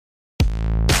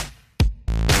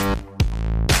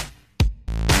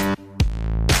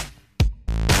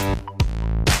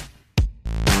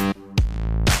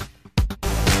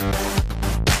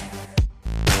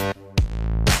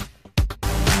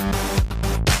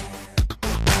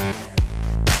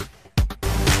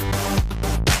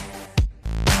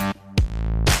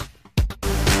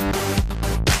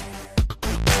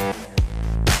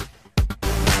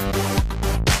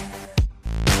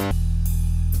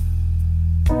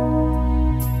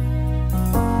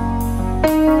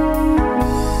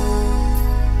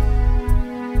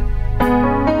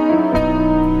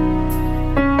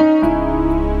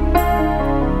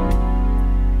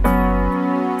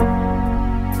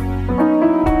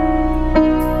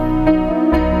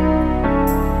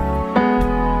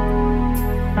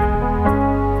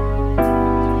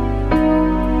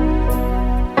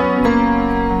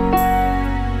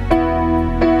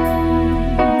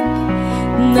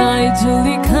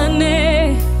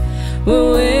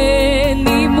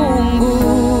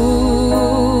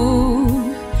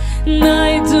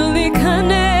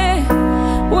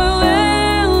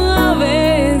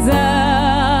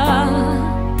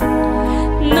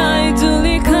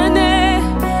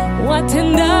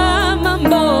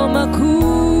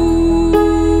makuu,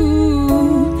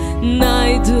 na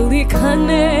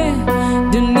ijulikane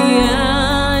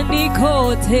duniani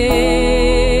kote.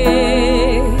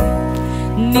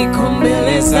 Niko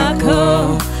mbele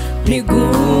zako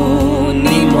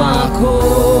miguuni mwako,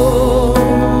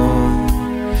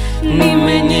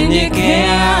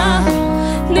 nimenyenyekea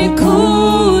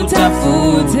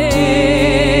nikutafute.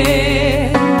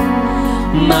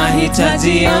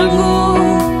 Mahitaji yangu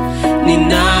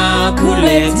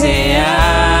ninakuletea,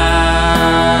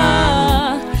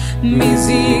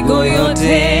 mizigo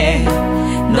yote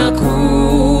na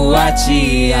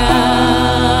kuachia.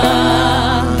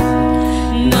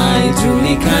 Na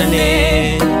ijulikane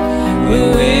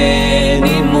wewe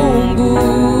ni Mungu,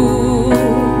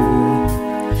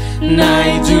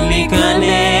 na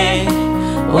ijulikane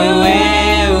wewe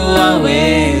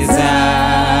waweza,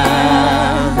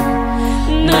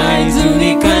 na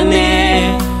ijulikane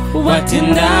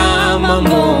watenda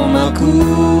mambo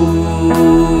makuu,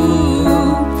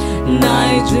 na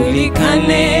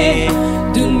ijulikane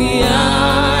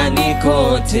duniani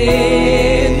kote.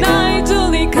 Na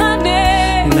ijulikane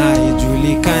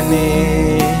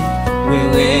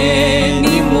wewe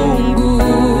ni Mungu,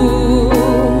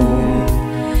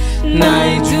 na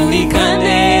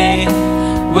ijulikane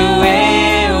wewe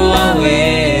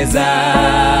waweza,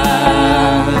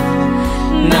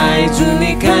 na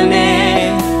ijulikane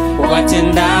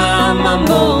watenda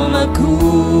mambo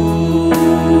makuu,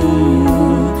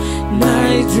 na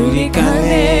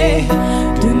ijulikane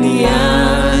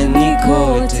duniani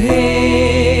kote.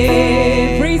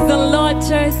 Praise the Lord,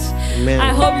 church. Amen.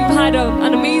 I hope you've had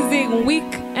an amazing week,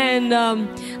 and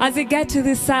as you get to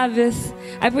this service,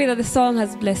 I pray that the song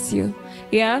has blessed you.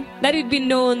 Yeah, let it be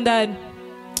known that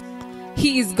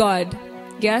He is God.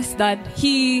 Yes, that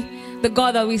the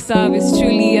God that we serve is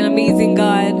truly an amazing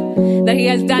God, that He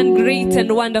has done great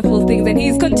and wonderful things, and He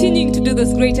is continuing to do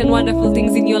those great and wonderful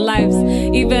things in your lives,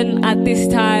 even at this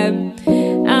time.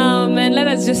 And let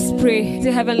us just pray.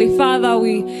 Dear Heavenly Father,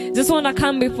 we just want to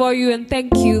come before you and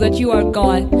thank you that you are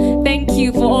God. Thank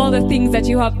you for all the things that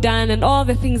you have done and all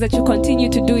the things that you continue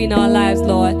to do in our lives,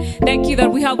 Lord. Thank you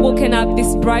that we have woken up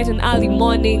this bright and early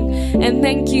morning, and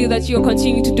thank you that you are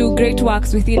continuing to do great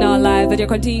works within our lives, that you're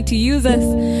continuing to use us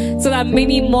so that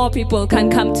many more people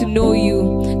can come to know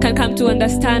you, can come to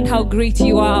understand how great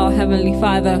you are, our Heavenly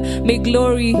Father. May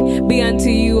glory be unto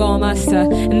you, our Master.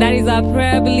 And that is our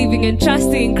prayer, believing and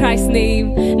trusting in Christ's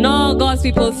name. And all God's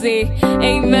people say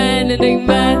amen and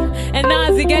amen. And now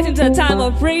as we get into a time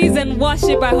of praise and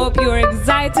worship, I hope you are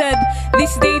excited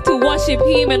this day to worship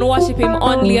Him and worship Him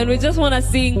only. And we just want to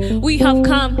sing, we have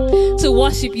come to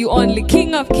worship you only,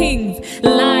 King of Kings,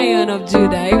 Lion of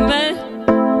Judah. Amen.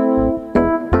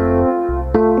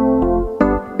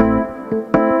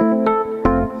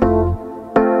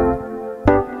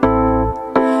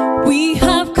 We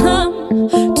have come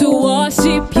to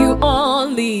worship you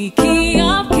only, King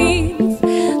of Kings,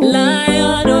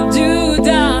 Lion of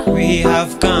Judah. We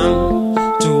have come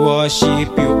to worship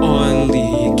you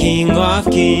only, King of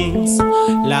Kings,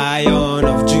 Lion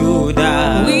of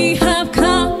Judah. We have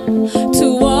come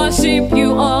to worship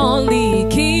you only,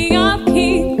 King of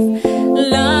Kings,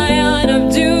 Lion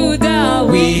of Judah.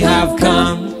 We have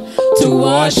come to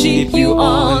worship you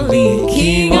only,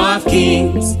 King of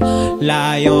Kings,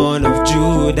 Lion of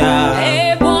Judah.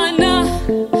 E Bwana,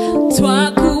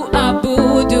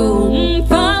 twakuabudu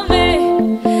mfalme,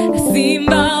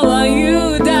 Simba wa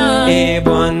Yuda. E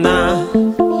Bwana,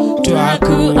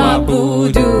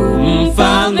 twakuabudu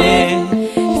mfalme,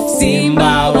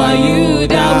 Simba wa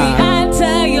Yuda. We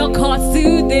enter your courts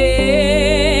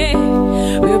today.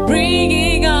 We're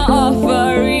bringing our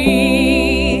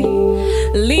offering,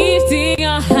 lifting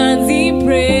our hands in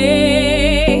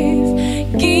praise,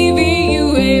 giving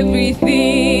you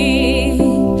everything.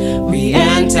 We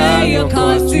enter your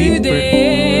courts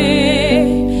today,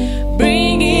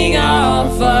 bringing our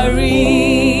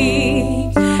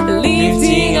offering,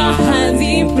 lifting our hands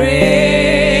in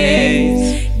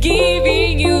praise,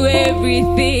 giving you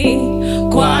everything.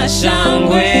 Kwa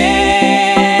shangwe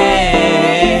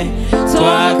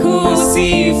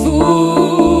twakusifu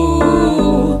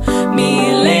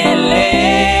milele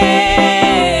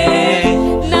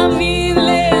na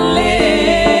milele.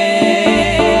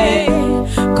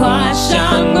 Kwa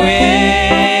shangwe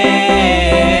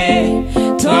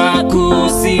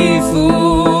twakusifu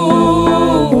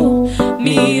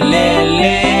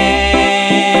milele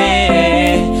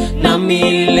na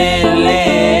milele.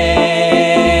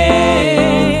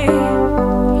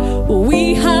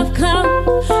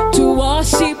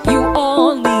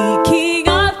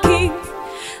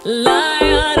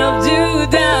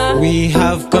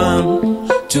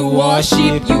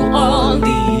 worship you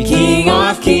only, King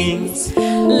of Kings,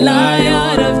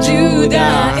 Lion of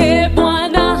Judah. E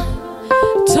Bwana,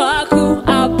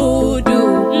 twakuabudu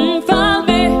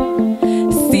mfalme,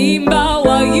 Simba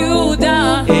wa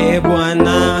Yuda. E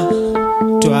Bwana,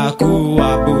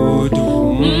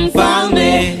 twakuabudu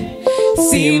mfalme,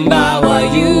 Simba wa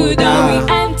Yuda. We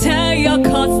enter your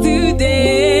courts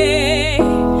today,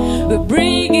 we're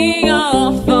bringing our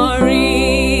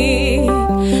offering,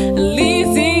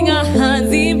 lifting our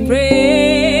hands in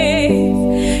praise,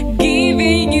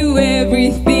 giving you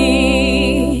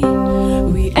everything.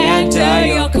 We enter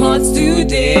your courts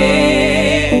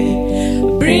today,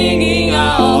 bringing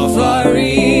our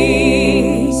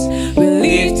offerings, we're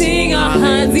lifting our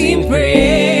hands in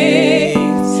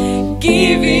praise,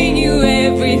 giving you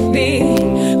everything.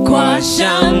 Kwa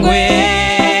shangwe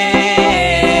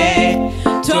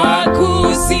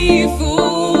twakusifu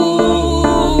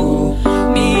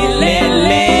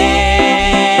milele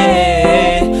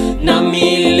na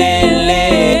milele.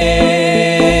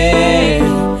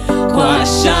 Kwa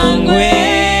shangwe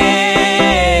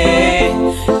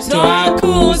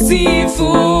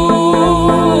twakusifu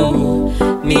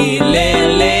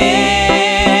milele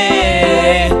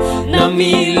na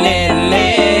milele.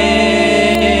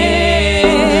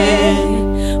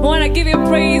 We want to give him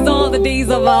praise all the days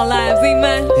of our lives.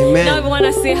 Amen. Amen. Now we want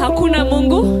to say, Hakuna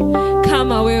Mungu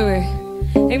kama wewe.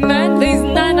 Amen. There is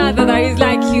none other that is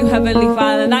like you, Heavenly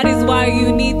Father. That is why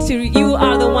you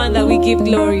are the one that we give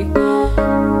glory.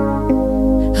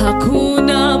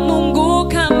 Hakuna Mungu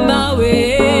kama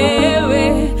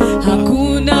wewe.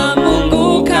 Hakuna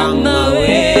Mungu kama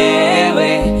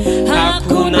wewe.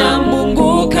 Hakuna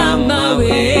Mungu kama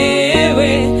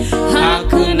wewe.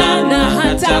 Hakuna na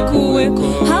hata kuweko.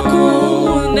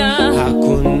 Hakuna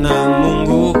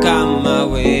Mungu kama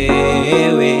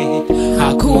wewe.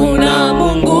 Hakuna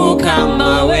Mungu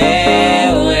kama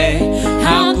wewe.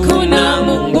 Hakuna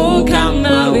Mungu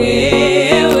kama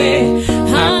wewe.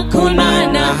 Hakuna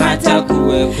na hata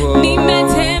kuweko.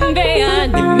 Nimetembea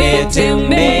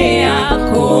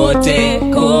kote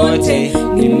kote,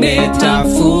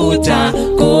 nimetafuta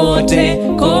kote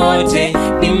kote,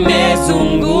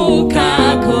 nimezunguka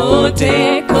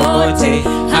kote kote,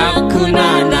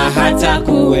 hakuna na hata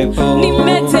kuwepo.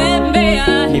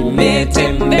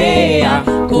 Nimetembea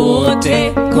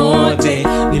kote kote,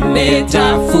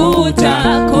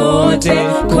 nimetafuta kote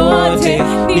kote,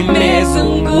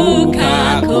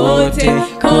 nimezunguka kote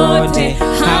kote,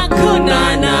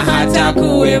 hakuna na hata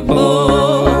kuwepo.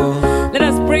 Let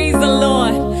us praise the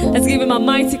Lord. Let's give him a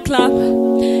mighty clap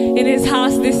in his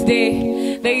house this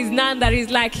day. There is none that is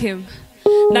like him.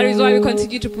 That is why we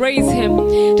continue to praise him.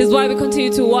 It is why we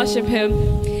continue to worship him.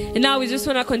 And now we just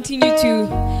want to continue to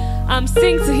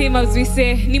sing to him as we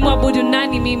say, Nimwabudu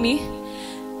nani mimi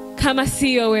kama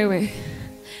siyo wewe.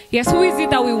 Yes, who is it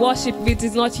that we worship if it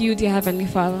is not you, dear Heavenly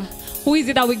Father? Who is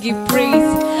it that we give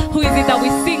praise? Who is it that we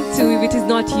sing to if it is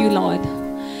not you, Lord?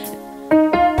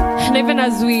 And even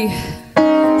as we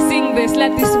sing this,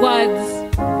 let these words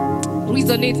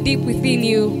resonate deep within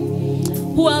you.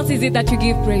 Who else is it that you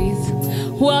give praise?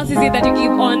 Who else is it that you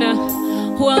give honor?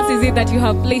 Who else is it that you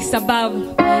have placed above?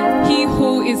 He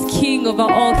who is King over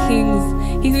all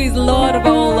kings. He who is Lord over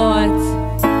all lords.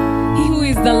 He who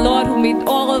is the Lord who made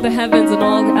all the heavens and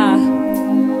all the earth.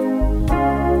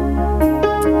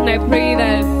 And I pray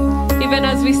that even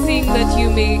as we sing that you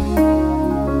may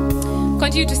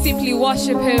continue to simply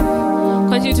worship him,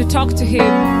 continue to talk to him,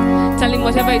 tell him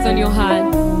whatever is on your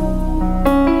heart.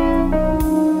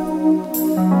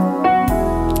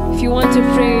 If you want to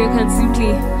pray, you can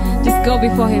simply just go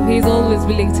before him. He is always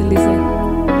willing to listen.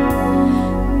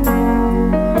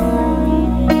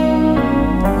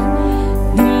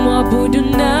 Nimwabudu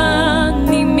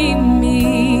nani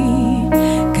mimi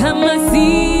kama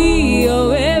siyo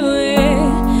wewe?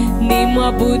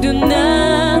 Nimwabudu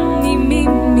nani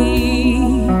mimi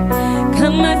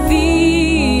kama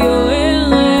siyo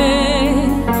wewe?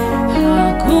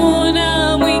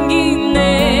 Hakuna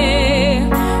mwingine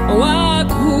wa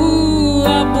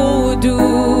kuabudu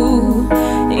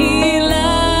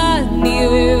ila ni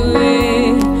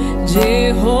wewe,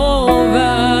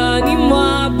 Jehova.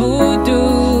 Nimwabudu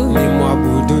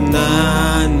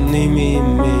nani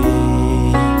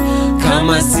mimi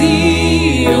kama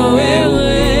siyo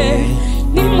wewe?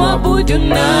 Nimwabudu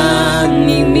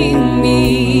nani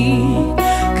mimi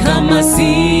kama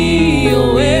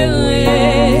siyo wewe?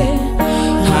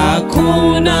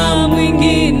 Hakuna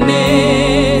mwingine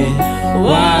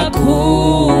wa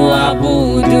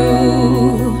kuabudu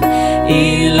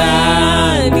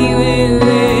ila ni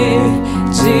wewe,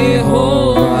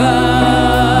 Jehova.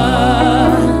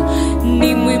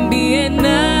 Nimwimbie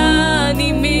nani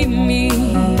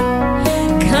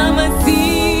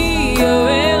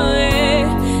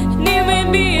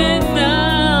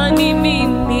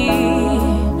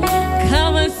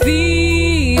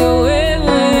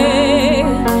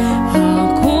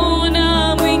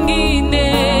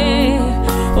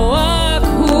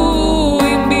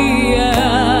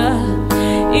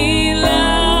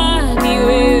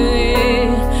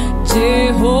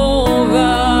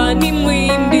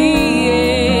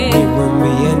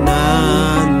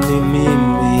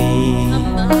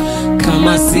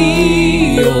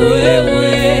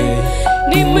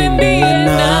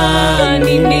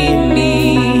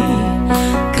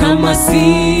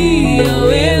siyo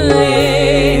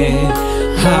wewe,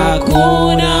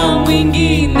 hakuna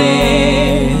mwingine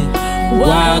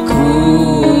wa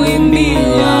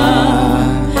kuimbia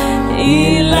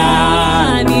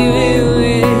ila ni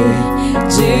wewe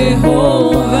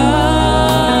Jehova,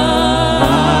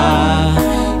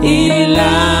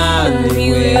 ila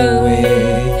ni wewe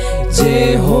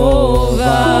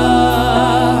Jehova.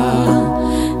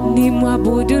 Ni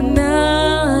mwabudu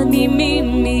nani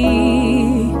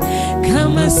mimi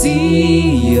kama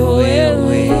siyo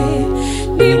wewe?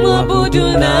 Ni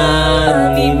mwabudu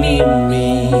nani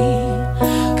mimi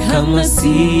kama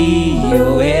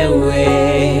siyo wewe?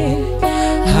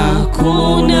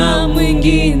 Hakuna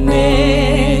mwingine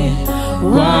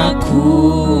wa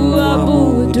kuabudu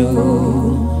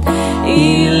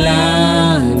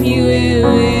ila ni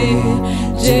wewe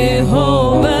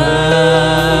Jehova,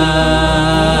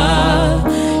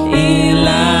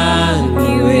 ila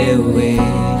ni wewe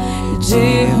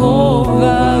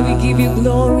Jehova. We give you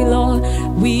glory, Lord.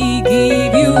 We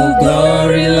give you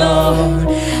glory, Lord,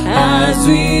 as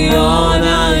we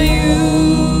honor you.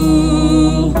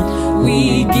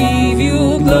 We give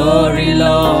you glory,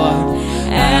 Lord,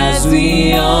 as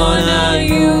we honor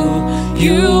you.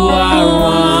 You are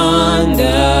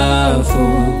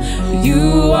wonderful.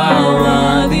 You are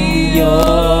worthy,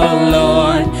 oh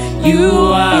Lord. You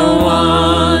are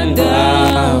wonderful.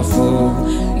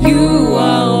 You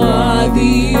are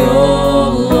worthy,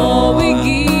 oh Lord. We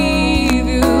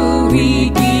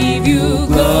give you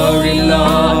glory,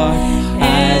 Lord,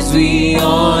 as we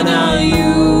honor you.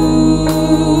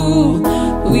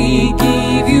 We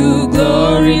give you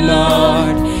glory,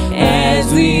 Lord,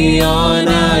 as we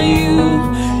honor you.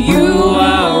 You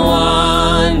are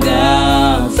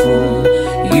wonderful.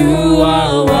 You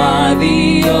are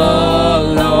worthy,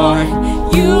 oh Lord.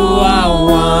 You are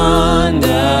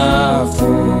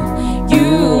wonderful.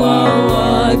 You are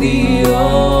worthy,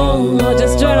 oh Lord.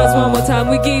 Just join us one more time.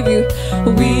 We give you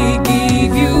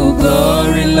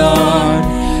glory, Lord,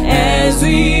 as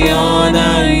we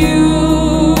honor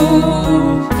you.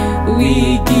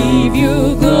 We give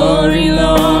you glory,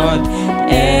 Lord,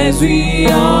 as we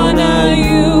honor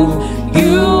you.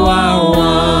 You are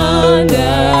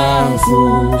wonderful.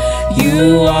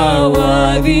 You are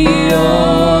worthy,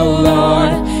 oh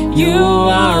Lord. You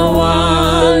are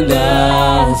wonderful.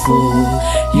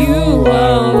 You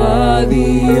are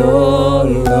worthy, oh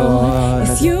Lord.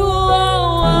 Yes, you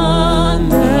are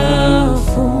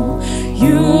wonderful.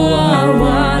 You are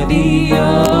worthy, oh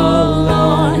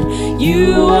Lord.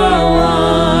 You are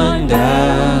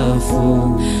wonderful.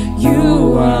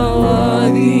 You are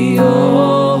worthy,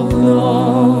 oh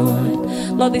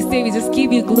Lord. Lord, this day we just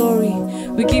give you glory.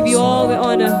 We give you all the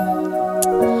honor.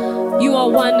 You are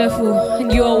wonderful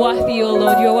and you are worthy, oh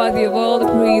Lord. You are worthy of all the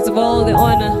praise, of all the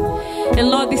honor. And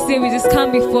Lord, this day we just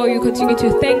come before you, continue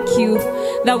to thank you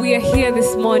that we are here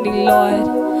this morning,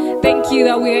 Lord. Thank you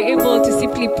that we are able to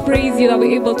simply praise you, that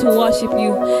we're able to worship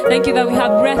you. Thank you that we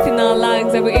have breath in our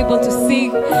lungs, that we're able to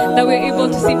sing, that we're able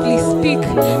to simply speak,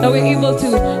 that we're able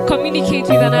to communicate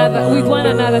with one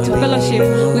another, to fellowship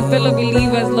with fellow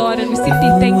believers, Lord. And we simply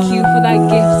thank you for that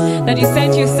gift, that you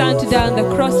sent your Son to die on the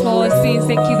cross for our sins.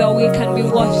 Thank you that we can be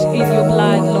washed in your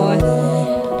blood, Lord.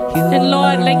 And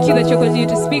Lord, thank you that you continue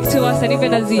to speak to us, and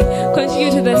even as we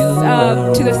continue to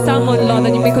the sermon, Lord,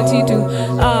 that you may continue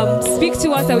to speak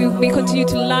to us, that we may continue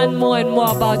to learn more and more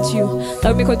about you,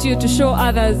 that we may continue to show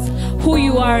others who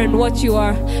you are and what you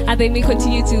are, and they may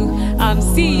continue to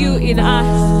see you in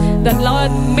us, that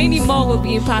Lord, many more will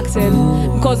be impacted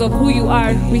because of who you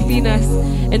are within us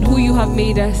and who you have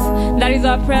made us. That is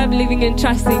our prayer, believing and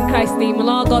trusting in Christ's name. And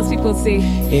all God's people say,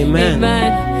 Amen.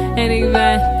 Amen and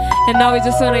amen. And now we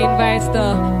just want to invite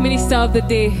the minister of the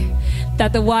day,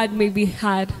 that the word may be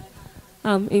heard.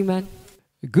 Amen.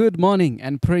 Good morning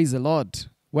and praise the Lord.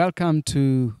 Welcome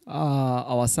to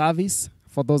our service.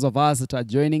 For those of us that are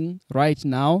joining right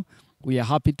now, we are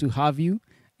happy to have you.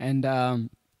 And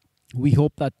we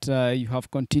hope that you have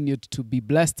continued to be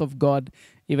blessed of God,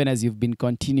 even as you've been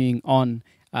continuing on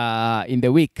in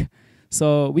the week.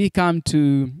 So we come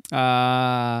to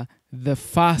the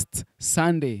first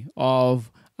Sunday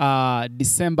of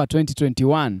December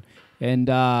 2021, and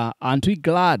aren't we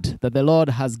glad that the Lord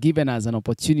has given us an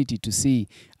opportunity to see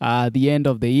the end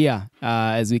of the year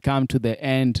as we come to the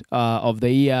end of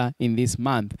the year in this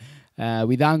month.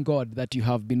 We thank God that you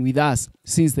have been with us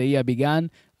since the year began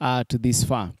to this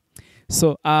far.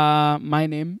 So my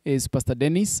name is Pastor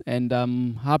Dennis, and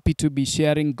I'm happy to be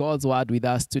sharing God's word with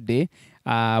us today.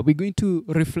 We're going to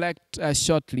reflect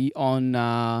shortly on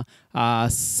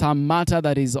some matter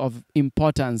that is of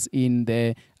importance in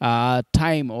the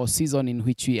time or season in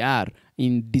which we are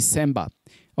in December.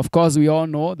 Of course, we all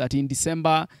know that in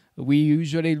December, we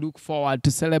usually look forward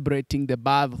to celebrating the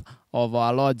birth of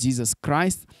our Lord Jesus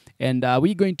Christ. And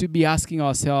we're going to be asking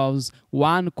ourselves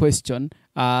one question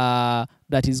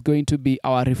that is going to be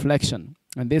our reflection.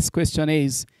 And this question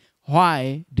is,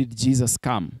 why did Jesus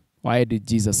come? Why did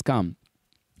Jesus come?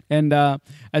 And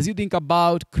as you think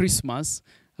about Christmas,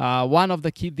 one of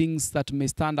the key things that may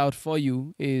stand out for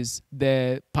you is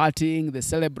the partying, the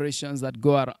celebrations that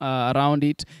go around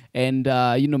it, and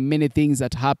many things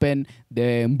that happen.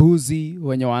 The mbuzi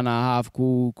when you wanna have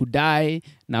kudai,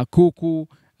 na kuku,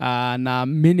 na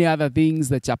many other things,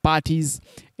 the chapatis,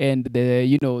 and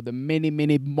the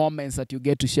many moments that you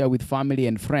get to share with family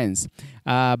and friends.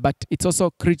 But it's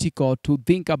also critical to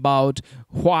think about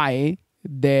why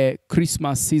the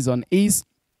Christmas season is,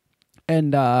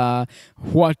 and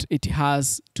what it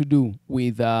has to do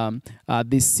with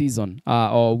this season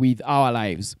or with our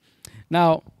lives.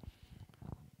 Now,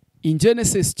 in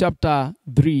Genesis chapter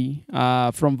 3,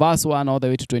 from verse 1 all the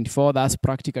way to 24, that's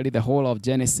practically the whole of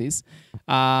Genesis,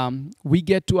 we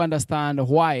get to understand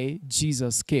why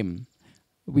Jesus came.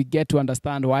 We get to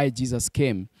understand why Jesus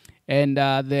came. And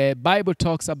the Bible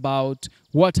talks about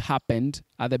what happened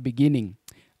at the beginning.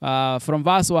 From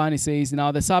verse 1, it says,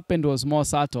 "Now the serpent was more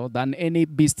subtle than any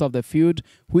beast of the field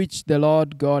which the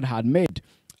Lord God had made.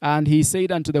 And he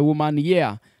said unto the woman,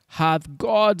 Yea, hath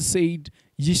God said,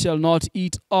 Ye shall not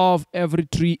eat of every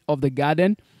tree of the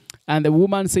garden? And the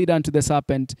woman said unto the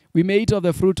serpent, We may eat of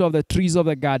the fruit of the trees of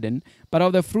the garden, but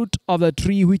of the fruit of the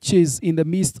tree which is in the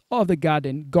midst of the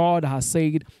garden, God has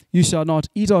said, You shall not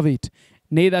eat of it,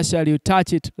 neither shall you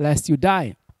touch it, lest you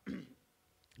die.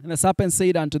 And the serpent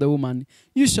said unto the woman,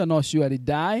 You shall not surely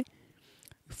die,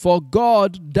 for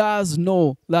God does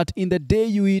know that in the day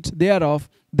you eat thereof,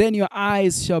 then your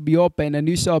eyes shall be opened, and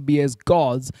you shall be as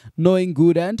gods, knowing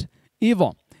good and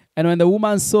evil. And when the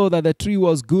woman saw that the tree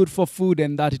was good for food,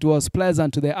 and that it was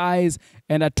pleasant to the eyes,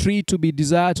 and a tree to be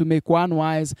desired to make one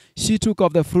wise, she took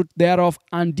of the fruit thereof,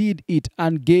 and did eat,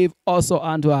 and gave also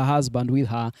unto her husband with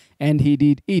her, and he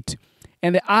did eat.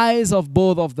 And the eyes of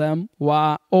both of them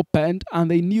were opened, and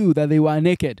they knew that they were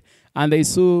naked. And they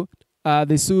sewed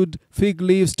fig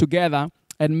leaves together,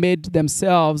 and made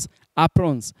themselves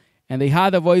aprons. And they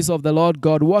heard the voice of the Lord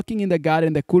God walking in the garden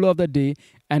in the cool of the day.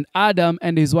 And Adam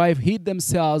and his wife hid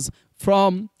themselves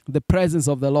from the presence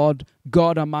of the Lord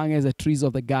God among the trees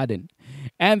of the garden.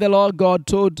 And the Lord God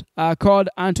called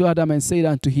unto Adam and said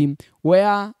unto him,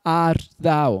 Where art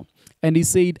thou? And he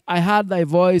said, I heard thy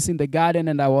voice in the garden,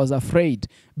 and I was afraid,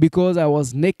 because I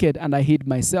was naked, and I hid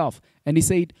myself. And he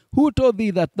said, Who told thee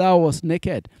that thou wast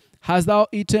naked? Hast thou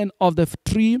eaten of the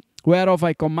tree whereof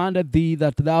I commanded thee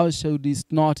that thou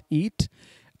shouldest not eat?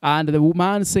 And the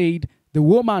woman said, The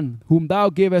woman whom thou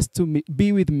gavest to me,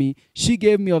 be with me, she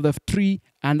gave me of the tree,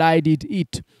 and I did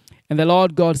eat. And the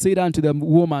Lord God said unto the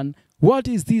woman, What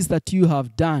is this that you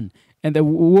have done? And the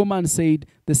woman said,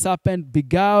 The serpent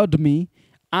beguiled me,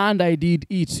 and I did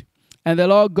eat. And the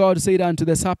Lord God said unto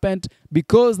the serpent,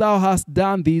 Because thou hast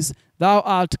done this, thou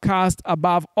art cast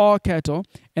above all cattle,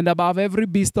 and above every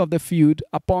beast of the field.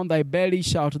 Upon thy belly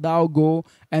shalt thou go,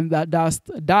 and that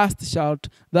dust shalt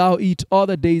thou eat all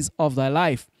the days of thy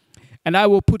life. And I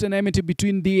will put an enmity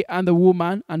between thee and the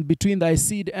woman, and between thy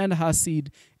seed and her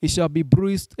seed. It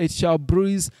shall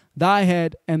bruise thy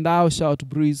head, and thou shalt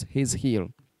bruise his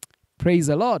heel. Praise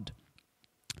the Lord.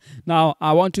 Now,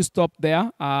 I want to stop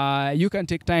there. You can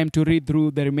take time to read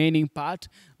through the remaining part,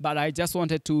 but I just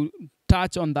wanted to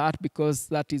touch on that because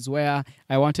that is where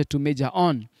I wanted to major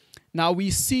on. Now,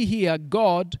 we see here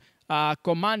God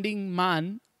commanding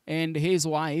man and his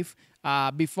wife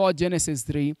before Genesis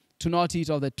 3 to not eat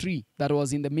of the tree that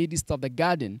was in the midst of the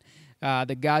garden,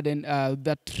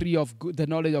 that tree of good, the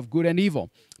knowledge of good and evil.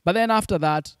 But then after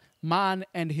that, man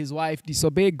and his wife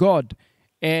disobey God,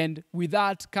 and with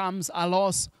that comes a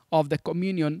loss of the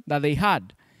communion that they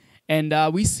had. And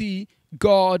we see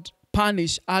God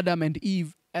punish Adam and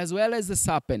Eve as well as the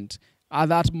serpent at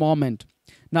that moment.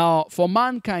 Now, for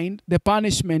mankind, the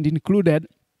punishment included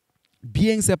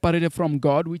being separated from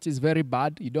God, which is very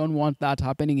bad. You don't want that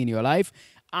happening in your life.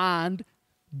 And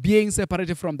being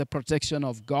separated from the protection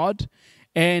of God.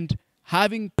 And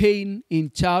having pain in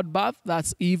childbirth,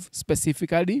 that's Eve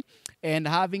specifically. And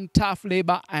having tough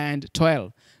labor and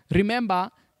toil. Remember,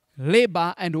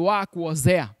 labor and work was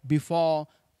there before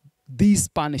this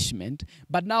punishment.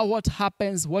 But now what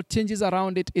happens, what changes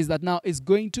around it is that now it's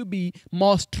going to be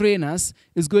more strenuous.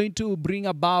 It's going to bring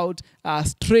about a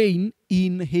strain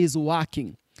in his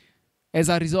working as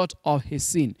a result of his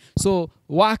sin. So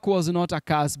work was not a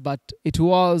curse, but it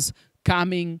was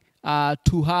coming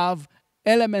to have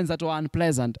elements that were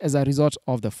unpleasant as a result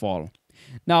of the fall.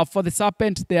 Now, for the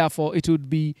serpent, therefore, it would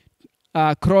be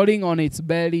crawling on its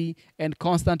belly and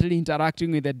constantly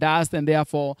interacting with the dust, and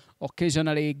therefore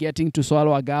occasionally getting to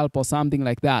swallow a gulp or something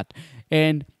like that.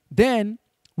 And then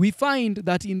we find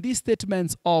that in these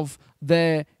statements of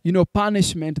the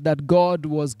punishment that God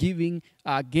was giving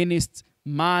against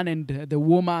man and the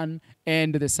woman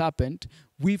and the serpent,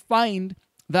 we find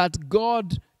that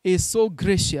God is so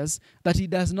gracious that he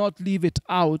does not leave it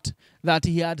out that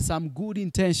he had some good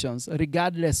intentions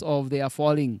regardless of their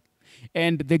falling.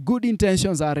 And the good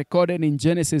intentions are recorded in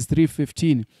Genesis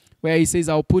 3:15, where he says,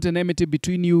 I'll put an enmity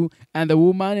between you and the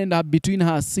woman, and between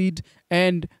her seed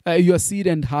and your seed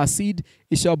and her seed.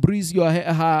 It shall bruise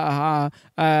thy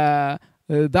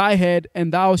head,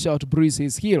 and thou shalt bruise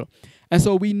his heel. And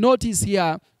so we notice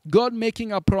here God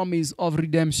making a promise of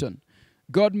redemption.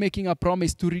 God making a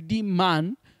promise to redeem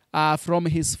man from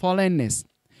his fallenness.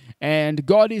 And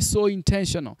God is so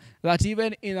intentional that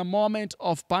even in a moment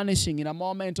of punishing, in a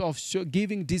moment of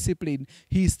giving discipline,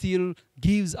 he still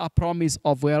gives a promise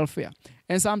of welfare.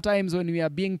 And sometimes when we are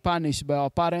being punished by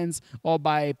our parents or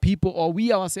by people, or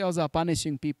we ourselves are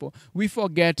punishing people, we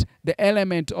forget the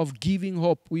element of giving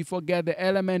hope. We forget the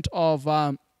element of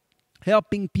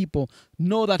helping people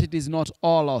know that it is not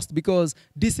all lost, because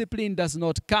discipline does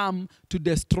not come to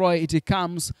destroy, it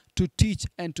comes to teach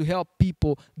and to help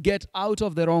people get out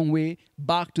of the wrong way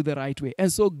back to the right way.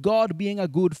 And so God, being a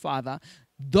good father,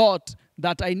 thought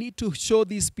that I need to show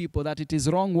these people that it is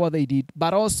wrong what they did,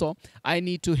 but also I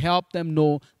need to help them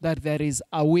know that there is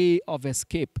a way of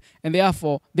escape. And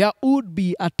therefore there would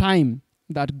be a time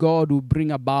that God will bring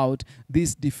about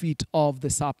this defeat of the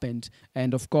serpent,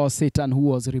 and of course Satan, who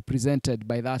was represented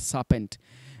by that serpent.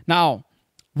 Now,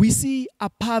 we see a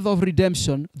path of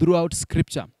redemption throughout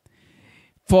Scripture.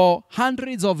 For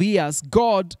hundreds of years,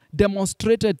 God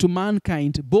demonstrated to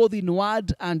mankind, both in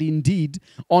word and in deed,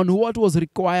 on what was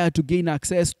required to gain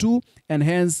access to and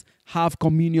hence have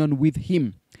communion with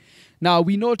him. Now,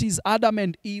 we notice Adam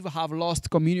and Eve have lost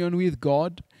communion with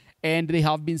God, and they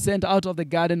have been sent out of the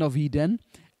Garden of Eden,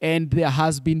 and there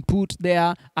has been put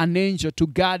there an angel to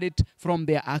guard it from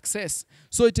their access.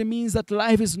 So it means that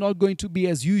life is not going to be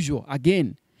as usual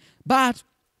again. But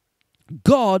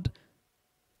God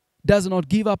does not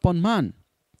give up on man.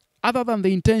 Other than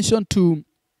the intention to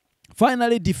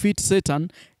finally defeat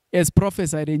Satan, as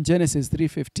prophesied in Genesis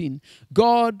 3:15,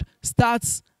 God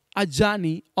starts a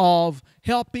journey of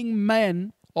helping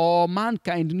men or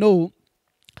mankind know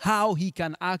how he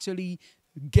can actually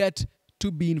get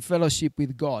to be in fellowship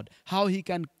with God, how he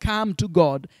can come to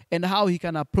God, and how he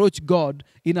can approach God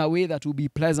in a way that will be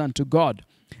pleasant to God.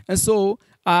 And so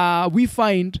we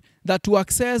find that to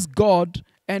access God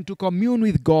and to commune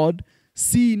with God,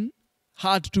 sin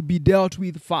had to be dealt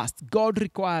with first. God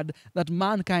required that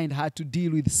mankind had to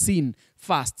deal with sin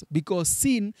first, because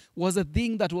sin was a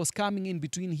thing that was coming in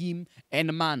between him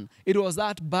and man. It was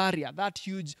that barrier, that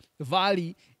huge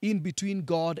valley in between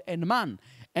God and man.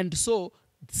 And so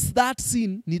that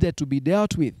sin needed to be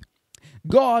dealt with.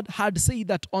 God had said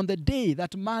that on the day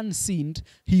that man sinned,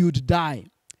 he would die.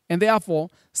 And therefore,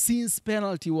 sin's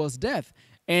penalty was death.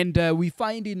 And we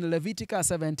find in Leviticus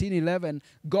 17:11,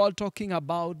 God talking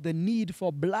about the need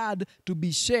for blood to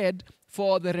be shed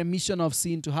for the remission of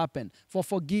sin to happen, for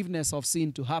forgiveness of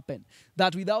sin to happen.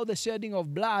 That without the shedding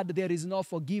of blood, there is no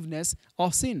forgiveness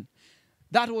of sin.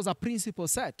 That was a principle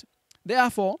set.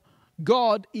 Therefore,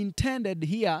 God intended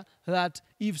here that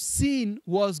if sin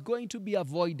was going to be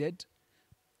avoided,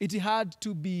 it had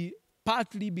to be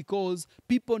partly because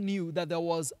people knew that there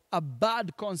was a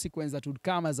bad consequence that would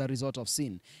come as a result of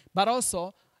sin. But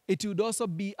also, it would also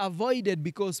be avoided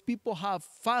because people have,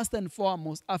 first and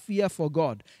foremost, a fear for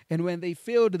God. And when they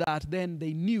failed that, then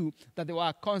they knew that there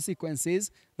were consequences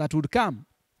that would come.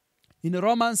 In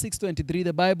Romans 6:23,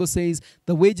 the Bible says,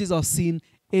 the wages of sin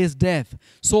is death.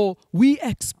 So we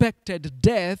expected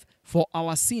death for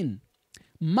our sin.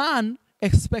 Man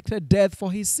expected death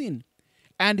for his sin,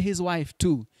 and his wife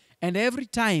too. And every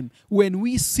time when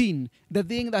we sin, the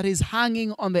thing that is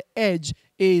hanging on the edge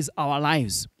is our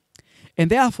lives. And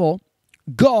therefore,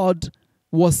 God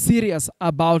was serious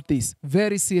about this,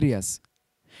 very serious.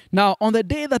 Now, on the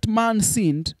day that man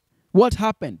sinned, what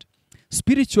happened?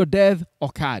 Spiritual death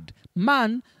occurred.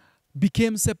 Man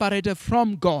became separated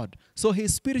from God. So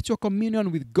his spiritual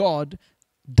communion with God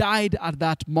died at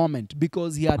that moment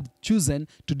because he had chosen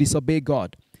to disobey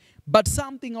God. But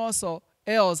something also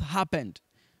else happened.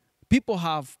 People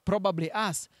have probably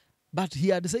asked, but he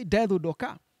had said death would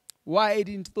occur. Why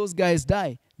didn't those guys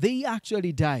die? They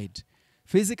actually died.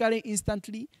 Physically,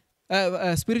 instantly,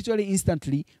 spiritually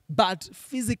instantly, but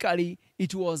physically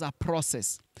it was a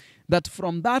process. That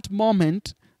from that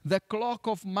moment, the clock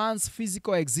of man's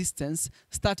physical existence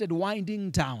started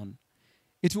winding down.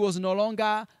 It was no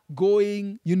longer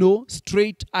going,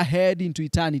 straight ahead into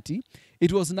eternity.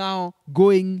 It was now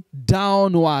going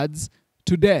downwards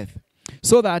to death.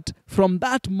 So that from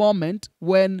that moment,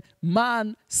 when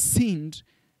man sinned,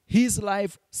 his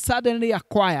life suddenly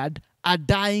acquired a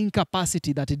dying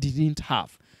capacity that it didn't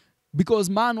have. Because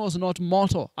man was not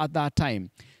mortal at that time.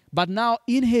 But now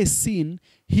in his sin,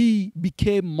 he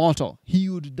became mortal. He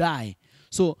would die.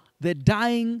 So the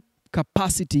dying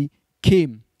capacity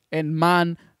came, and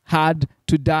man had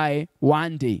to die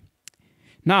one day.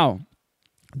 Now,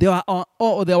 there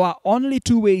were only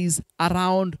two ways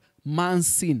around man's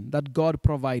sin that God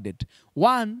provided.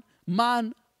 One,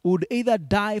 man would either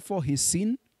die for his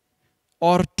sin,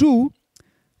 or two,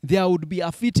 there would be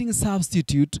a fitting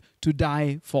substitute to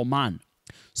die for man.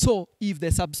 So if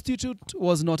the substitute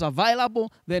was not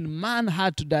available, then man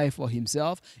had to die for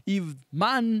himself. If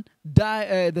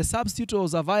the substitute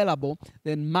was available,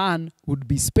 then man would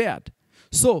be spared.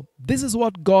 So this is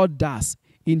what God does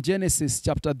in Genesis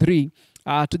chapter 3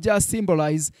 to just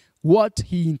symbolize what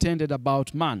he intended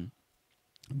about man.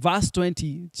 Verse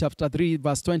 20, chapter 3,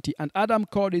 verse 20. And Adam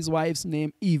called his wife's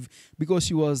name Eve, because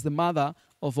she was the mother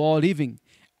of all living.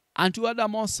 And to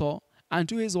Adam also, and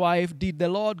to his wife, did the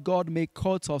Lord God make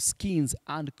coats of skins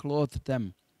and clothe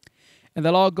them. And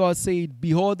the Lord God said,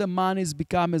 Behold, the man is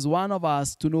become as one of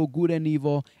us, to know good and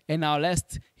evil. And now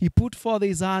lest he put forth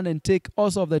his hand and take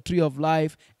also of the tree of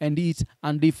life, and eat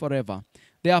and live forever.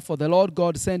 Therefore the Lord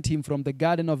God sent him from the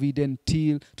Garden of Eden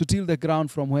to till the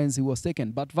ground from whence he was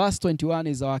taken. But verse 21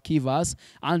 is our key verse.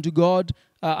 And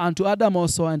to Adam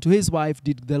also, and to his wife,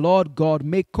 did the Lord God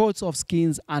make coats of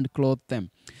skins and clothe them.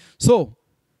 So,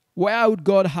 where would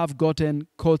God have gotten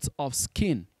coats of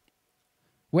skin?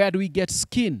 Where do we get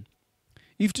skin?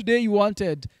 If today you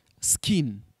wanted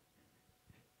skin,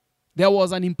 there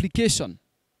was an implication.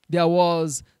 There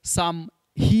was some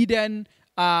hidden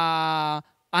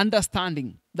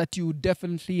understanding that you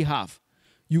definitely have.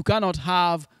 You cannot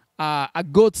have a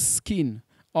goat's skin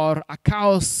or a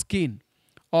cow's skin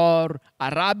or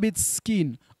a rabbit's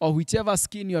skin or whichever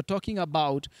skin you're talking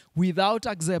about without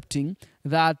accepting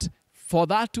that for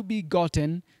that to be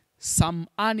gotten, some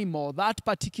animal, that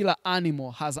particular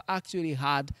animal has actually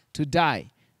had to die,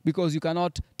 because you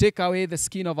cannot take away the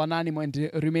skin of an animal and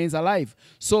it remains alive.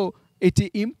 So it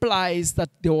implies that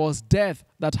there was death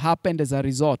that happened as a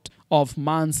result of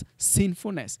man's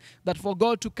sinfulness. That for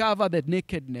God to cover the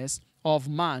nakedness of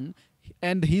man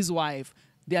and his wife,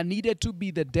 there needed to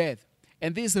be the death.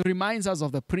 And this reminds us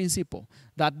of the principle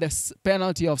that the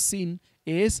penalty of sin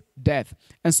is death.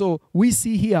 And so we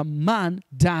see here man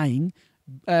dying,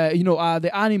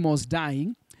 the animals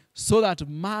dying, so that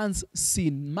man's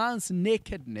sin, man's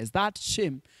nakedness, that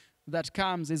shame that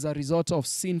comes as a result of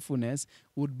sinfulness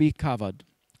would be covered.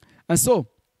 And so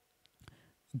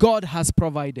God has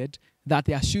provided that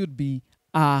there should be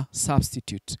a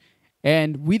substitute.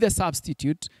 And with a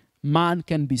substitute, man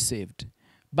can be saved.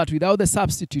 But without the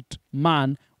substitute,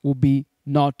 man will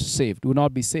not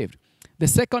be saved. The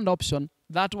second option,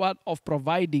 that one of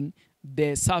providing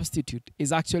the substitute,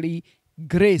 is actually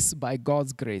grace by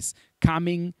God's grace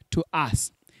coming to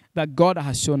us. That God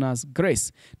has shown us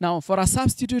grace. Now, for a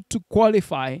substitute to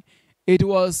qualify, it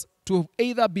was to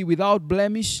either be without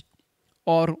blemish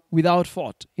or without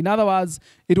fault. In other words,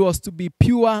 it was to be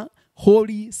pure,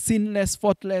 holy, sinless,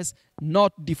 faultless,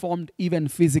 not deformed even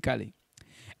physically.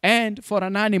 And for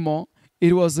an animal,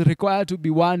 it was required to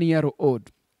be 1 year old.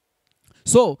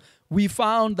 So we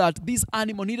found that this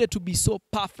animal needed to be so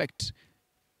perfect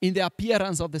in the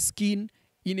appearance of the skin,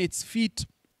 in its feet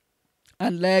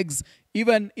and legs,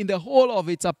 even in the whole of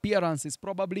its appearances,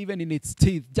 probably even in its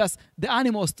teeth. Just the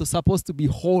animal was supposed to be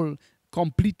whole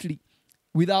completely,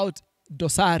 without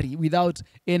dosari, without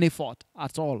any fault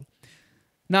at all.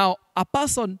 Now, a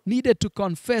person needed to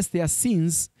confess their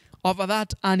sins over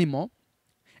that animal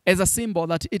as a symbol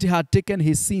that it had taken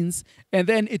his sins, and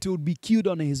then it would be killed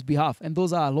on his behalf. And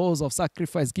those are laws of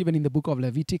sacrifice given in the book of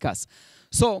Leviticus.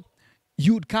 So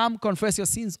you would come, confess your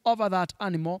sins over that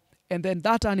animal, and then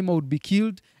that animal would be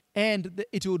killed, and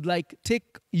it would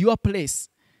take your place.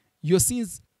 Your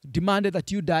sins demanded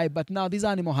that you die, but now this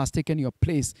animal has taken your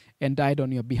place and died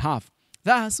on your behalf.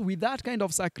 Thus, with that kind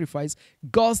of sacrifice,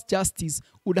 God's justice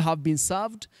would have been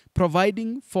served,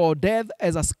 providing for death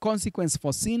as a consequence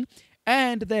for sin,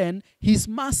 and then his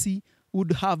mercy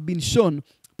would have been shown,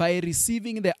 by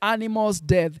receiving the animal's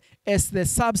death as the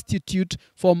substitute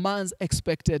for man's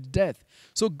expected death.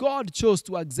 So God chose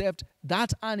to accept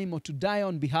that animal to die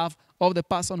on behalf of the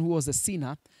person who was a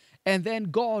sinner. And then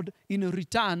God, in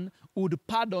return, would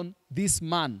pardon this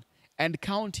man and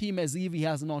count him as if he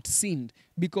has not sinned,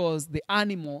 because the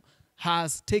animal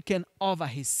has taken over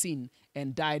his sin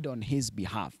and died on his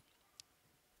behalf.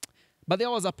 But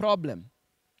there was a problem.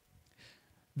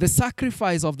 The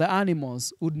sacrifice of the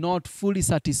animals would not fully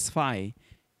satisfy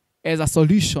as a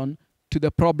solution to the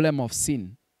problem of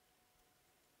sin.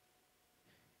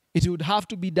 It would have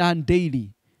to be done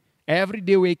daily. Every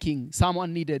day waking,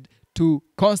 someone needed to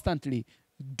constantly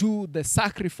do the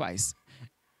sacrifice.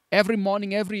 Every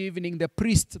morning, every evening,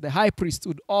 the high priest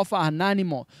would offer an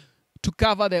animal to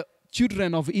cover the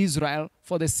children of Israel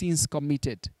for the sins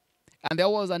committed. And there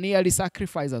was an yearly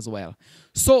sacrifice as well.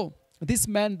 So this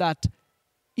meant that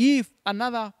if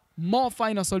another more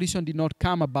final solution did not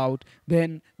come about,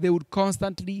 then they would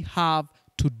constantly have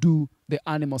to do the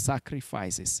animal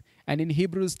sacrifices. And in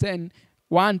Hebrews 10,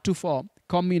 1-4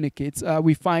 communicates,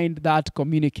 we find that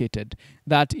communicated,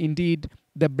 that indeed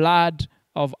the blood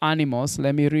of animals,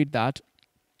 let me read that,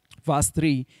 verse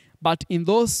 3, but in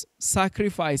those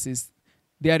sacrifices,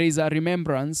 there is a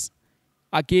remembrance,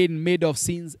 again made of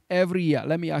sins every year.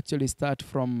 Let me actually start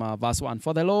from verse 1.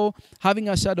 For the law, having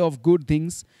a shadow of good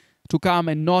things to come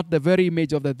and not the very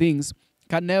image of the things,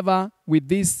 can never, with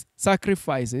these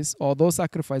sacrifices, or those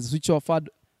sacrifices which are offered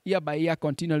year by year,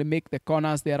 continually make the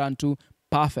corners thereunto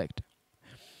perfect.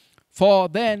 For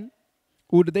then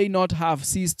would they not have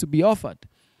ceased to be offered,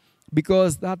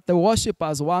 because that the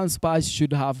worshippers once past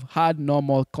should have had no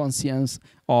more conscience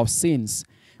of sins.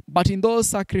 But in those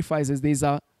sacrifices there is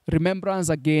a remembrance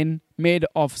again made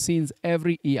of sins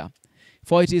every year.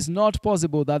 For it is not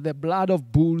possible that the blood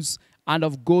of bulls and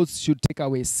of goats should take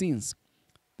away sins.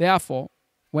 Therefore,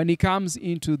 when he comes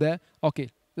into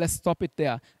let's stop it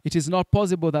there. It is not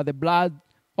possible that the blood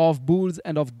of bulls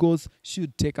and of goats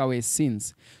should take away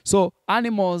sins. So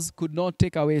animals could not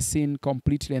take away sin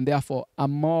completely, and therefore a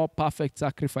more perfect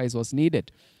sacrifice was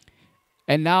needed.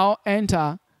 And now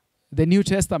enter the New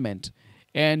Testament.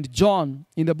 And John,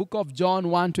 in the book of John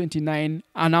 1:29,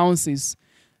 announces,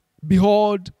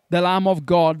 behold, the Lamb of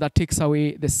God that takes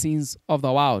away the sins of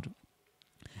the world.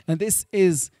 And this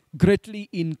is greatly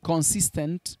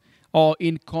inconsistent or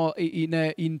in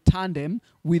tandem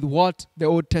with what the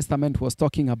Old Testament was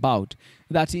talking about.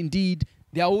 That indeed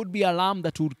there would be a lamb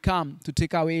that would come to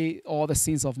take away all the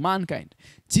sins of mankind.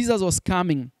 Jesus was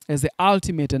coming as the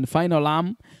ultimate and final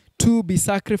lamb to be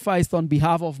sacrificed on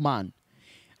behalf of man.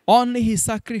 Only his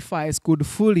sacrifice could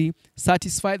fully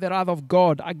satisfy the wrath of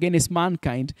God against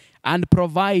mankind and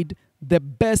provide the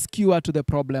best cure to the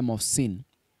problem of sin.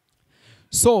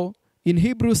 So, in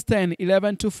Hebrews 10,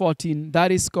 11-14,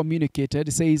 that is communicated.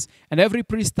 It says, and every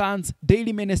priest stands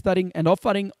daily ministering and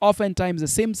offering oftentimes the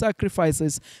same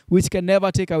sacrifices which can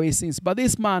never take away sins. But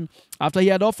this man, after he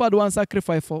had offered one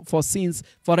sacrifice for sins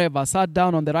forever, sat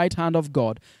down on the right hand of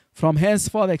God, from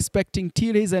henceforth expecting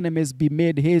till his enemies be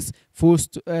made his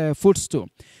footstool.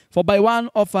 For by one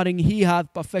offering he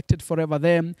hath perfected forever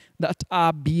them that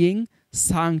are being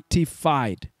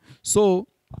sanctified. So,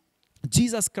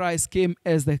 Jesus Christ came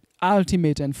as the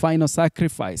ultimate and final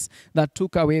sacrifice that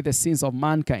took away the sins of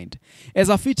mankind. As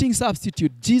a fitting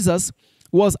substitute, Jesus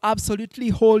was absolutely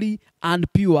holy and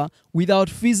pure, without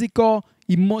physical,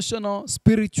 emotional,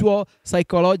 spiritual,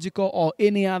 psychological, or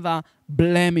any other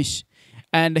blemish.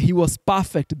 And he was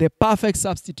perfect, the perfect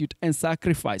substitute and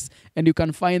sacrifice. And you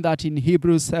can find that in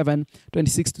Hebrews 7,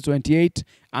 26-28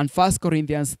 and 1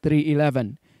 Corinthians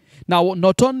 3:11. Now,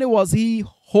 not only was he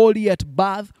holy at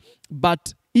birth,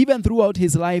 but even throughout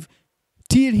his life,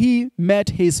 till he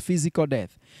met his physical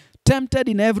death. Tempted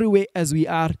in every way as we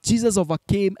are, Jesus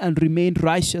overcame and remained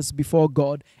righteous before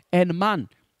God and man.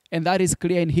 And that is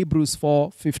clear in Hebrews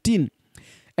 4:15.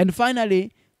 And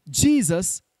finally,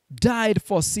 Jesus died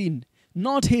for sin,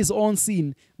 not his own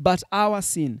sin, but our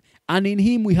sin. And in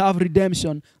him we have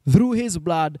redemption through his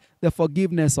blood, the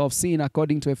forgiveness of sin,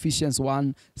 according to Ephesians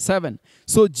 1:7.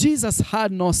 So Jesus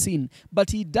had no sin,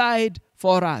 but he died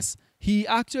for us. He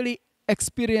actually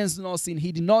experienced no sin.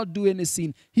 He did not do any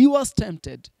sin. He was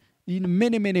tempted in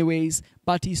many, many ways,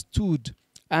 but he stood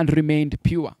and remained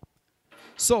pure.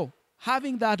 So,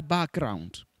 having that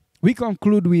background, we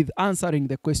conclude with answering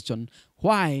the question,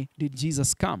 why did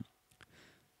Jesus come?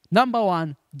 Number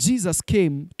one, Jesus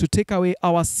came to take away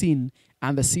our sin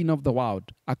and the sin of the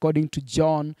world, according to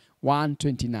John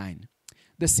 1:29.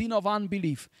 The sin of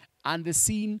unbelief and the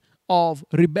sin of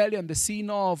rebellion, the sin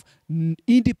of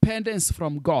independence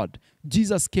from God.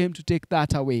 Jesus came to take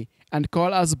that away and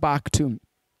call us back to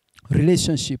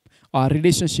relationship, or a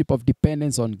relationship of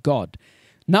dependence on God.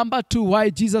 Number 2, why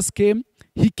Jesus came.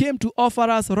 He came to offer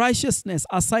us righteousness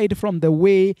aside from the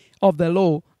way of the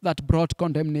law that brought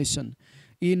condemnation.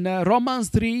 In Romans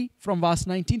 3, from verse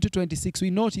 19 to 26, we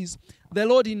notice the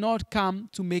law did not come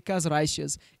to make us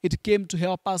righteous. It came to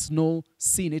help us know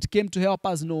sin. It came to help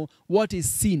us know what is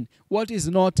sin, what is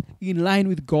not in line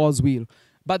with God's will.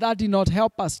 But that did not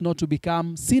help us not to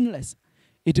become sinless.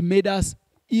 It made us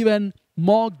even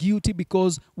more guilty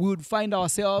because we would find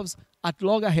ourselves at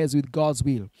loggerheads with God's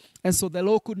will. And so the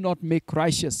law could not make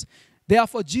righteous.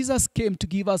 Therefore, Jesus came to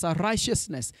give us a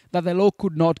righteousness that the law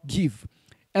could not give.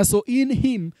 And so in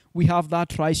him, we have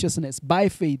that righteousness by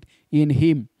faith in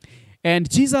him. And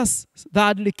Jesus,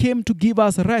 thirdly, came to give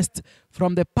us rest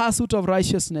from the pursuit of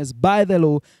righteousness by the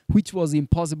law, which was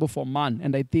impossible for man.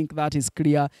 And I think that is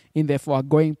clear in the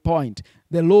foregoing point.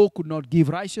 The law could not give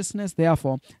righteousness,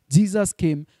 therefore, Jesus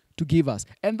came to give us.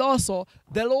 And also,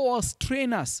 the law was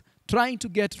trainers. Trying to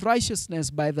get righteousness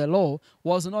by the law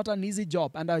was not an easy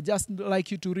job. And I'd just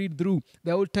like you to read through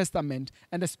the Old Testament,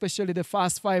 and especially the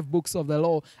first 5 books of the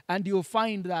law, and you'll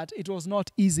find that it was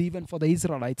not easy even for the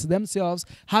Israelites themselves,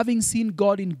 having seen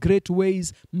God in great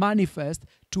ways manifest,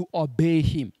 to obey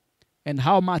him. And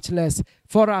how much less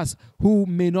for us who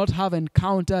may not have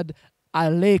encountered a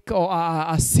lake or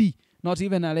a sea, not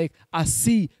even a lake, a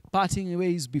sea parting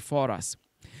ways before us.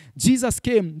 Jesus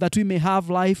came that we may have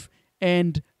life,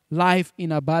 and life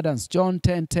in abundance. John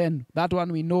 10:10, that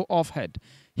one we know offhand.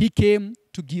 He came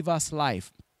to give us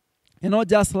life. And not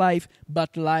just life,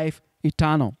 but life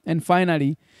eternal. And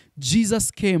finally, Jesus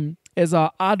came as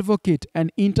our advocate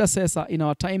and intercessor in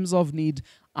our times of need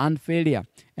and failure.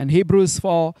 And Hebrews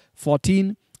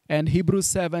 4:14 and Hebrews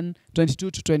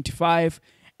 7:22 to 25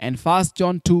 and 1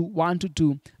 John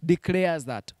 2:1-2 declares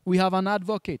that we have an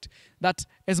advocate, that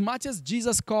as much as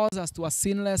Jesus calls us to a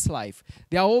sinless life,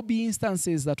 there will be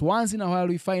instances that once in a while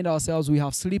we find ourselves, we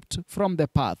have slipped from the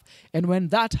path. And when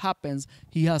that happens,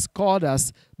 he has called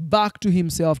us back to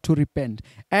himself to repent.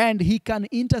 And he can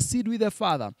intercede with the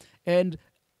Father and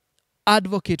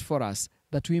advocate for us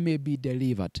that we may be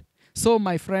delivered. So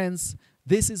my friends,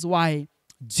 this is why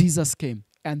Jesus came.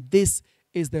 And this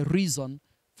is the reason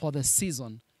for the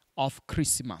season of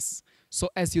Christmas. So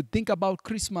as you think about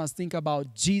Christmas, think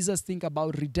about Jesus, think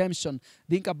about redemption,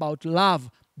 think about love,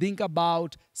 think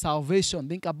about salvation,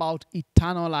 think about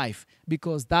eternal life,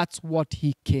 because that's what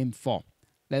he came for.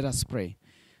 Let us pray.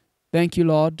 Thank you,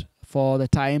 Lord, for the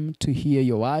time to hear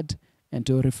your word and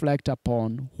to reflect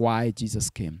upon why Jesus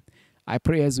came. I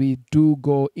pray as we do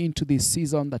go into this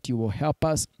season that you will help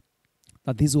us,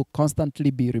 that this will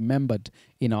constantly be remembered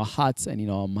in our hearts and in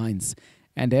our minds.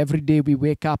 And every day we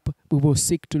wake up, we will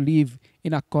seek to live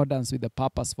in accordance with the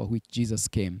purpose for which Jesus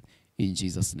came. In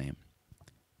Jesus' name.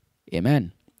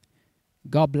 Amen.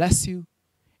 God bless you.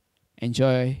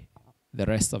 Enjoy the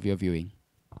rest of your viewing.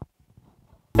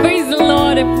 Praise the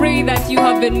Lord. I pray that you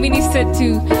have been ministered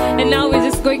to. And now we're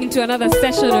just going into another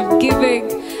session of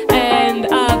giving. And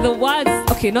the words,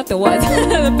 okay, not the words,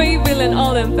 the pay bill and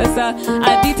all them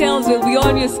details will be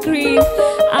on your screen.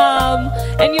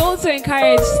 And you're also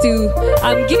encouraged to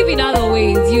give in other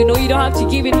ways. You know, you don't have to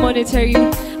give in monetary.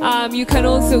 You can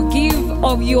also give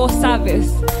of your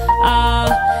service.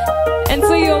 And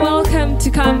so you're welcome to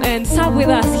come and serve with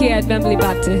us here at Membley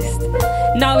Baptist.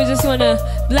 Now we just want to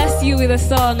bless you with a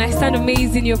song, I Stand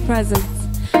Amazed in Your Presence.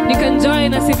 You can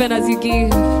join us even as you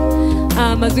give,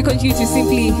 as we continue to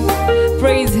simply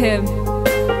praise him.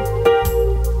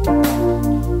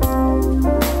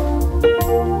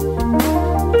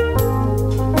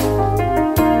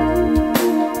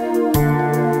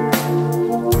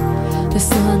 I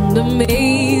stand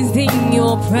amazed in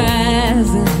your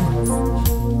presence.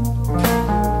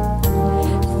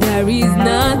 There is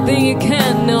nothing you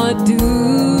cannot do.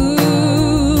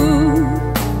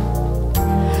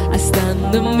 I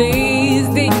stand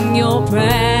amazed in your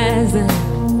presence.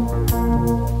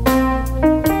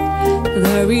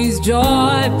 There is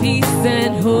joy, peace,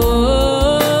 and hope.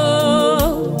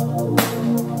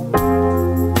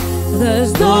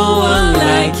 There's no one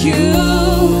like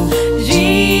you,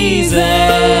 Jesus.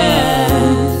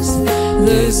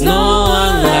 There's no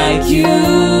one like you.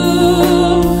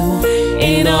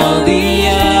 In all the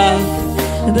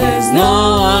earth, there's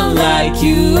no one like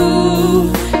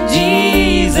you,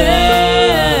 Jesus.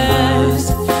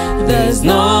 There's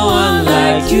no one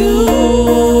like you.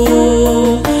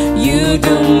 You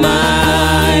do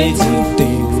mighty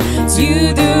things,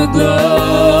 you do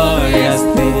glorious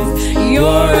things.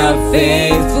 You're a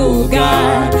faithful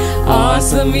God,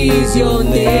 awesome is your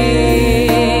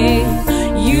name.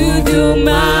 You do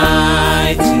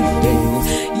mighty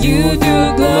things, you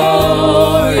do glorious.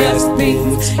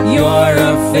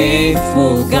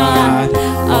 faithful God.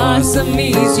 Awesome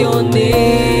is your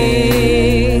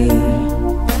name.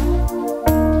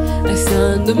 I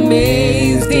stand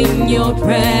amazed in your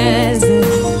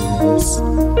presence.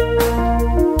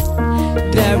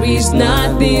 There is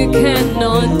nothing you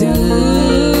cannot do.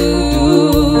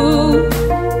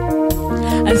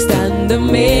 I stand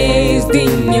amazed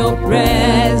in your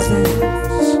presence.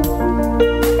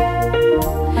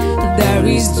 There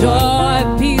is joy,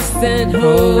 peace, and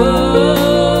hope.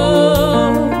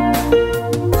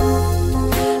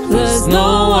 There's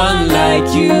no one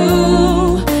like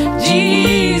you,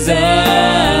 Jesus.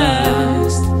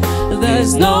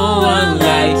 There's no one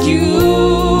like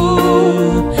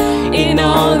you in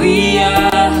all the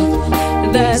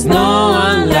earth. There's no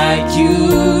one like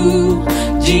you,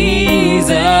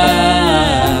 Jesus.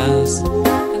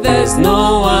 There's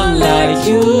no one like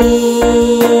you.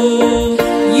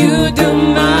 You do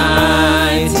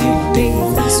mighty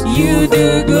things. You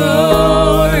do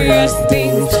glorious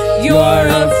things. You're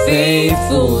a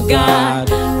faithful God.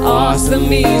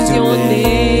 Awesome is your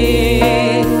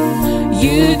name.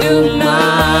 You do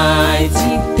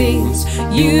mighty things.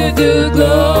 You do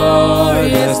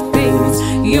glorious things.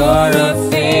 You're a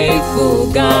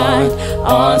faithful God.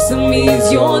 Awesome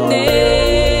is your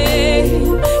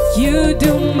name. You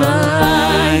do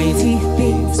mighty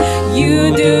things.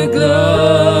 You do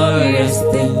glorious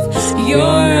things.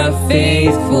 You're a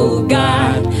faithful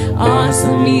God.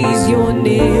 Awesome is your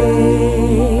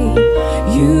name.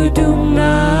 You do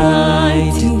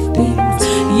mighty things.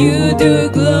 You do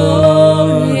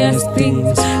glorious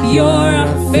things. You're a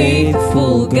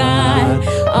faithful God.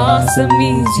 Awesome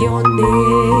is your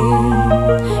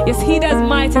name. Yes, He does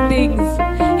mighty things.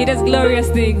 He does glorious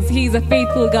things. He's a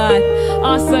faithful God.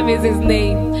 Awesome is His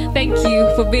name. Thank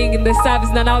you for being in the service.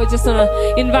 Now we just want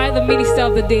to invite the minister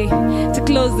of the day to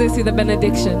close this with a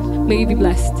benediction. May you be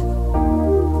blessed.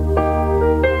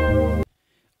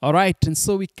 All right, and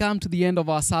so we come to the end of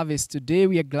our service today.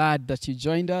 We are glad that you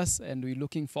joined us, and we're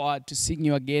looking forward to seeing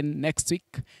you again next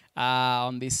week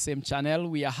on this same channel.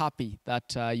 We are happy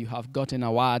that you have gotten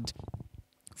a word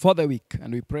for the week,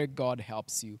 and we pray God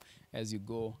helps you as you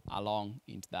go along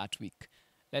into that week.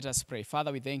 Let us pray.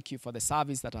 Father, we thank you for the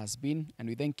service that has been, and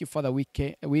we thank you for the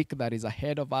week that is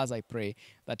ahead of us. I pray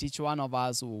that each one of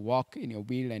us will walk in your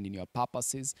will and in your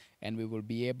purposes, and we will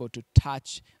be able to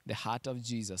touch the heart of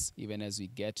Jesus even as we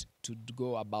get to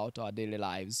go about our daily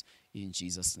lives in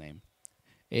Jesus' name.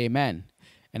 Amen.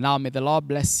 And now may the Lord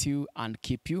bless you and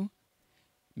keep you.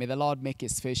 May the Lord make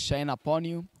His face shine upon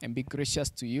you and be gracious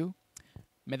to you.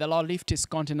 May the Lord lift His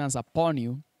countenance upon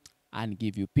you and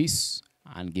give you peace,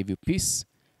 and give you peace,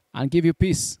 and give you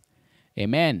peace.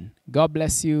 Amen. God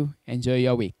bless you. Enjoy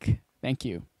your week. Thank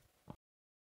you.